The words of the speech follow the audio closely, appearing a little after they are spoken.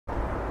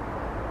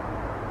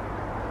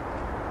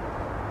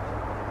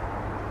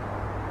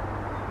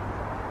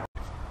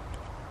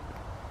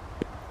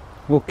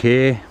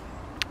Okay,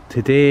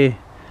 today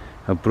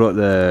I brought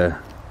the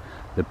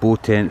bow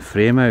tent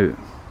frame out.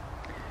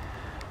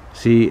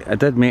 See, I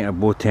did make a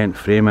bow tent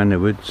frame in the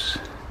woods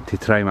to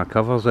try my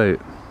covers out,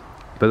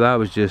 but that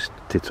was just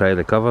to try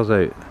the covers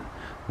out.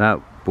 That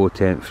bow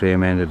tent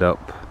frame ended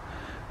up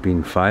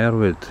being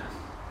firewood.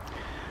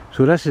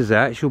 So this is the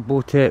actual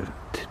bow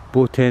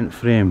tent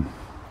frame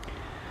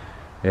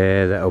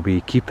that I'll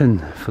be keeping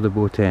for the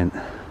bow tent,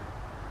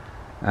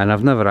 and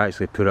I've never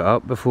actually put it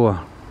up before,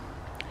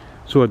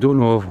 so I don't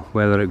know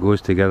whether it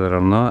goes together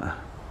or not.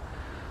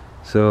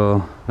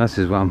 So this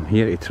is what I'm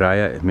here to try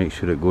it, to make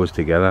sure it goes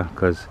together,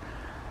 because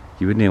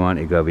you wouldn't want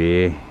to go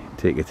away,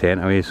 take your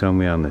tent away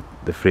somewhere and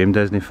the frame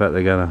doesn't fit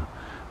together.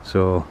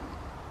 So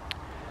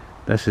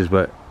this is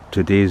what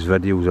today's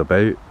video is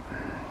about.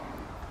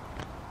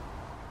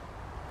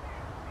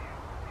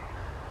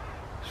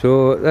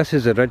 So this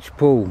is a ridge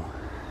pole,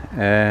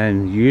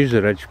 and you use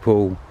the ridge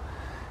pole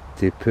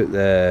to put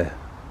the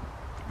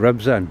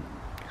ribs in.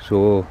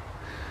 So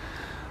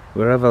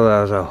wherever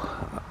there's a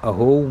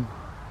hole,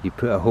 you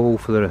put a hole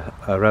for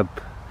a rib.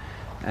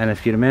 And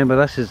if you remember,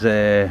 this is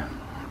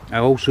I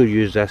also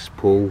use this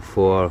pole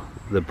for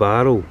the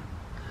barrel.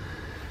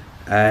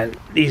 And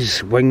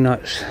these wing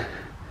nuts,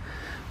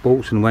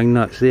 bolts and wing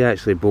nuts, they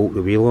actually bolt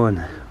the wheel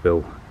on.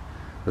 Well,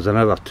 there's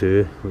another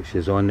two which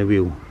is on the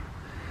wheel,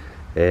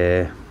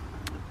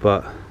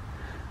 but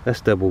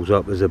this doubles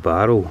up as a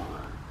barrel.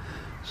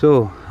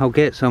 So I'll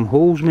get some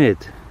holes made.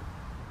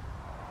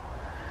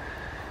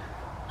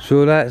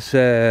 So that's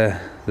the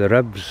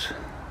ribs.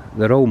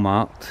 They're all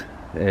marked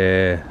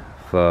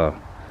for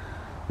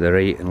the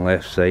right and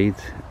left side,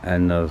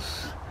 and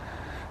there's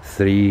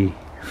 3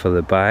 for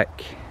the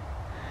back.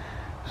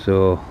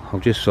 So I'll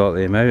just sort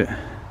them out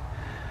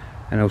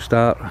and I'll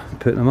start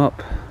putting them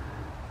up.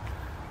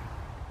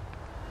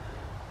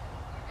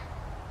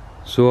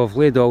 So I've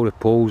laid all the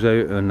poles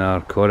out on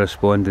their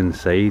corresponding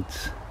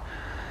sides.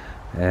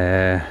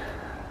 That's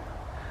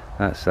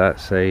that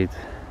side,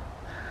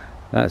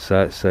 that's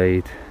that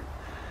side,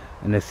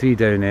 and the 3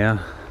 down there,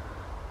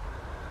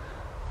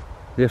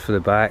 they're for the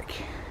back.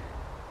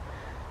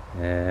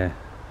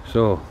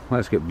 So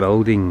let's get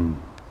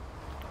building.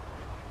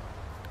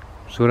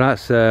 So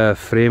that's the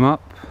frame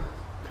up.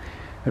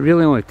 It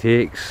really only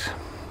takes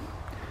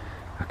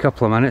a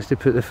couple of minutes to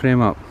put the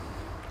frame up.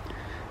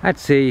 I'd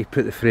say you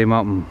put the frame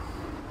up in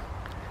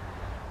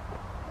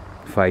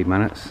 5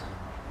 minutes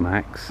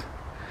max.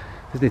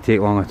 Doesn't take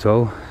long at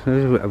all. So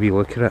this is what a wee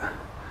look at it.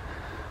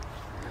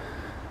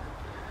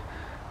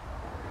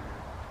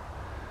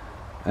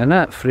 And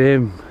that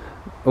frame,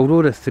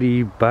 although the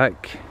three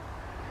back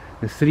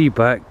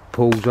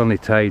poles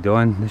aren't tied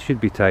on, they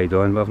should be tied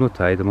on, but I've not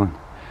tied them on.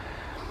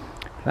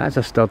 That's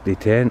a sturdy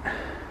tent,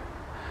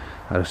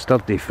 or a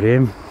sturdy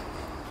frame.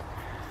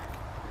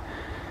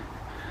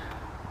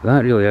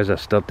 That really is a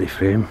sturdy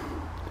frame.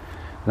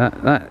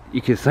 That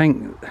you could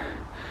think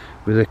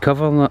with the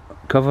cover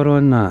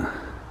on that.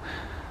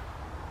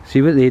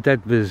 See, what they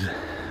did was,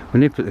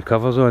 when they put the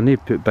covers on, they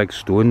put big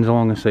stones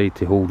along the side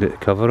to hold the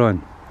cover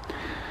on.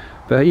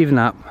 But even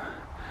that,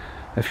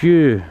 if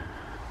you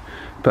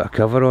put a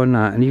cover on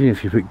that, and even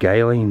if you put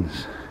guy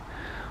lines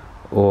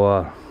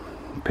or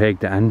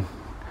pegged it in,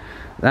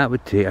 that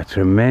would take a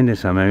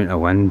tremendous amount of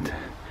wind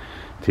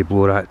to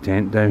blow that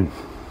tent down.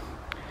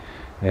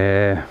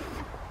 They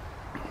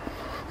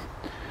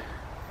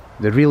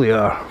really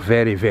are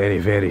very, very,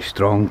 very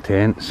strong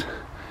tents.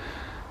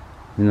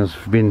 And there's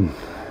been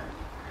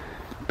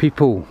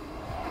people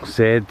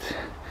said,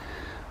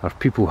 or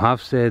people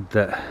have said,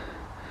 that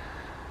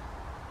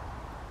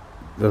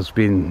there's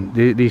been,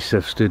 these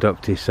have stood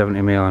up to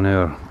 70 mile an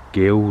hour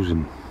gales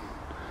and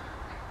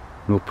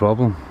no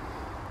problem.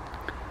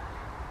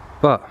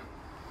 But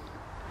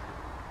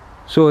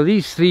so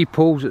these 3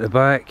 poles at the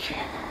back,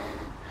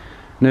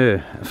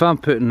 now if I'm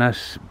putting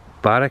this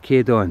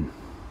barricade on,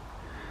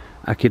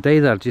 I could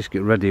either just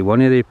get rid of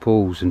one of the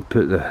poles and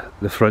put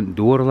the front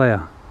door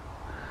there,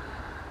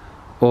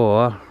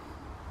 or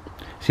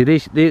see,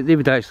 they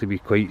would actually be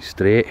quite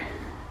straight.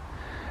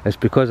 It's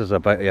because there's a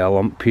bit of a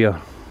lump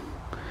here.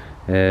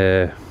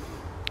 I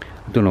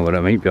don't know what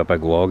it might be, a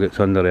big log that's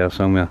under there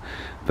somewhere,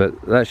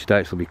 but that should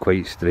actually be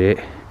quite straight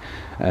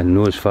and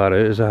not as far out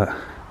as that.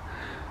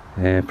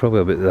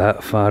 Probably about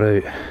that far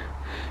out,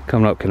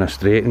 coming up kind of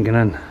straight and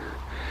going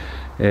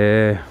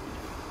in.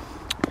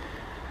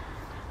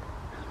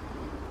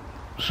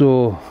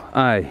 So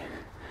aye,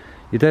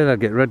 you'd either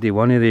get rid of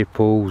one of the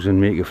poles and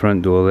make your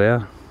front door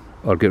there,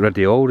 or get rid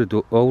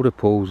of all the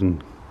poles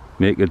and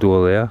make the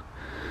door there,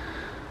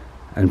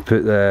 and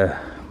put the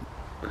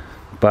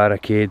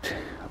barricade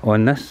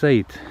on this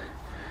side,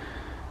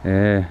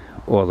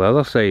 or the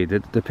other side.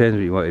 It depends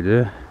what you want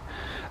to do.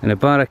 And the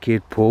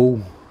barricade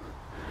pole,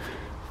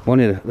 one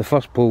of the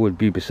first pole would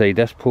be beside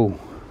this pole,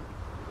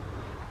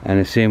 and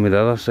the same with the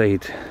other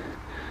side.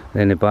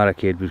 Then the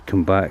barricade would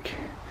come back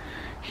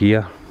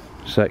here,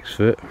 6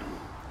 foot,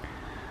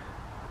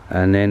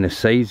 and then the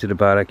sides of the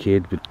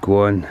barricade would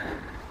go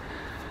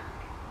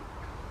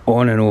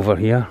on and over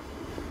here,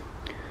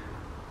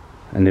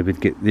 and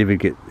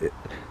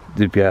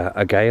there'd be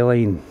a guy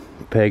line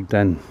pegged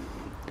in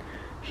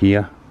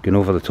here, going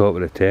over the top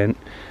of the tent,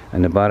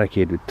 and the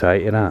barricade would tie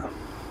to that,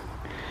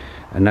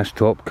 and this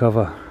top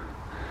cover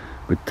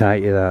would tie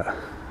to that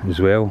as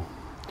well.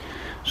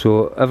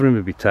 So everything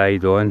would be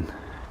tied on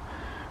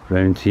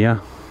round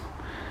here,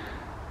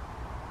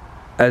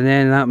 and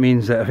then that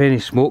means that if any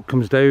smoke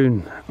comes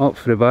down up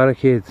for the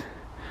barricade,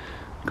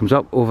 comes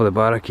up over the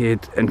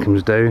barricade and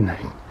comes down,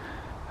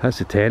 that's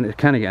the tent. It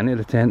can't get into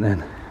the tent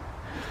then.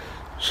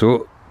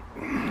 So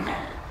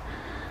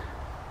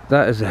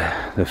that is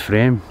the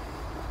frame.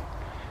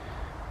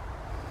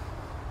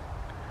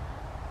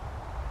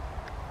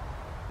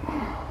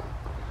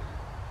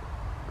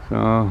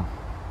 So,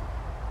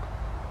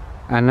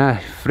 and the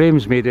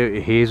frame's made out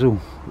of hazel.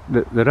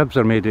 The ribs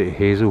are made out of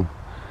hazel,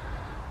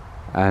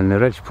 and the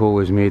ridgepole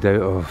is made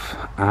out of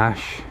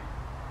ash.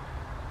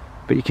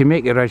 But you can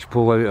make a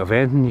ridgepole out of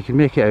anything. You can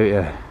make it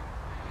out of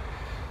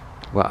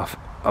what,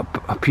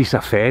 a piece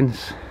of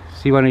fence.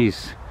 See one of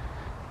these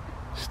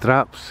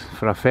straps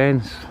for a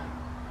fence?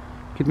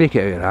 You could make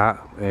it out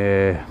of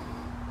that.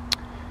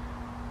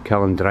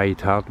 Killing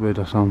dried hardwood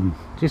or something.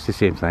 Just the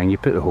same thing. You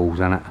put the holes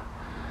in it.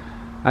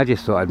 I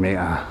just thought I'd make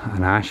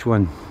an ash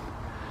one,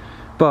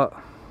 but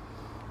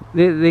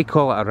they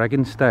call it a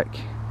rigging stick.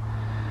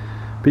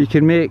 But you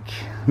can make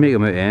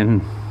them out of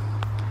anything.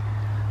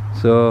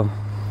 So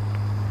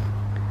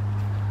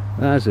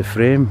that's the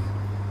frame.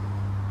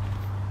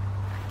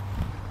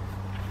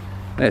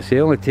 Let's see, it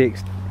only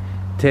takes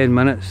 10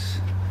 minutes.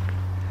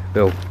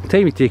 Well,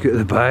 time you take it out of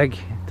the bag,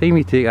 time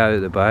you take it out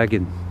of the bag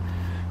and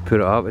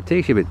put it up, it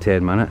takes you about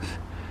 10 minutes.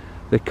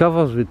 The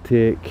covers would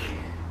take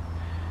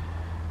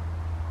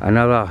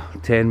another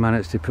 10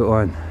 minutes to put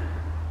on,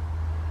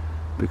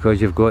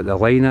 because you've got the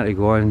liner to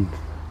go on.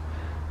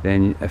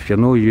 Then if you're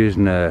not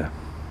using the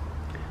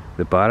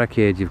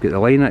barricade, you've got the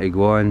liner to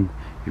go on,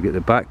 you've got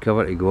the back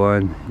cover to go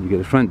on, you've got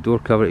the front door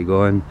cover to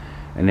go on,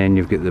 and then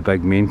you've got the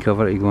big main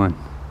cover to go on.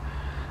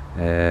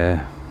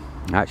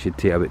 That should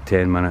take about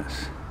 10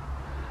 minutes,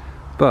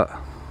 but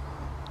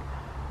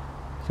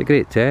it's a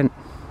great tent.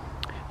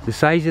 The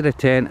size of the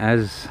tent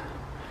is,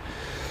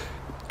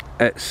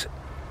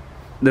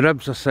 the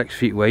ribs are 6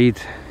 feet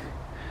wide,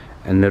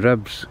 and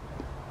the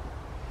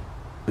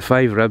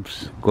 5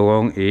 ribs go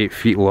along to 8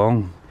 feet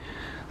long.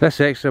 This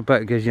extra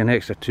bit gives you an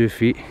extra 2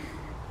 feet,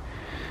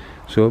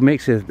 so it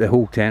makes the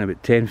whole tent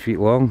about 10 feet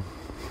long.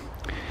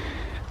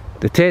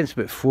 The tent's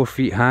about 4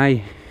 feet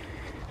high,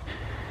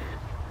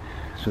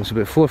 so it's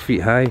about 4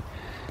 feet high.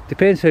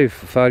 Depends how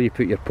far you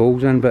put your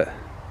poles in, but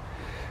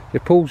your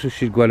poles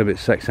should go in about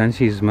 6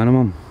 inches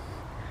minimum.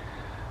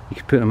 You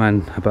can put them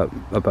in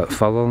a bit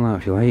further than that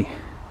if you like.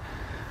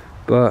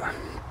 But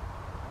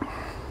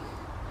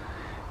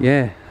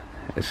yeah,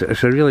 it's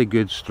a really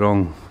good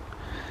strong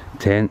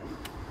tent.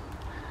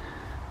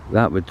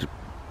 That would,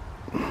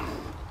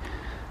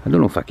 I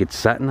don't know if I could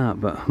sit in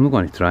that, but I'm not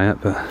going to try it.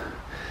 But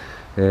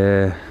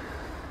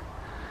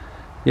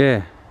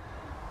yeah,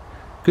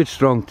 good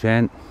strong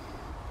tent,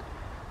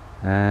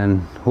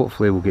 and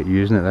hopefully we'll get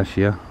using it this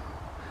year.